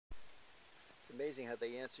amazing how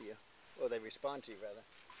they answer you, or they respond to you rather.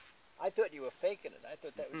 I thought you were faking it. I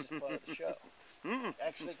thought that was just part of the show.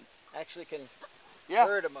 Actually can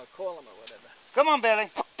hurt them or call them or whatever. Come on, Billy.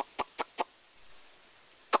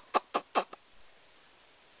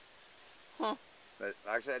 But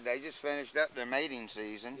like I said, they just finished up their mating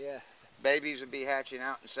season. Yeah. Babies will be hatching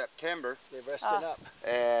out in September. They're resting up.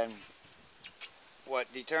 And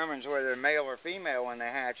what determines whether they're male or female when they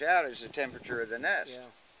hatch out is the temperature of the nest.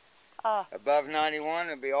 Yeah. Above 91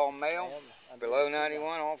 it'll be all male. Below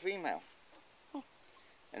 91 all female.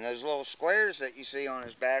 And those little squares that you see on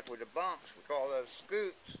his back with the bumps, we call those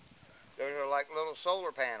scoops. Those are like little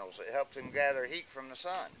solar panels that help him gather heat from the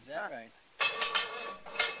sun. Is that right?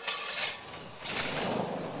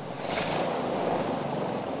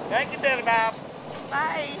 Thank you, Billy Bob.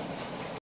 Bye.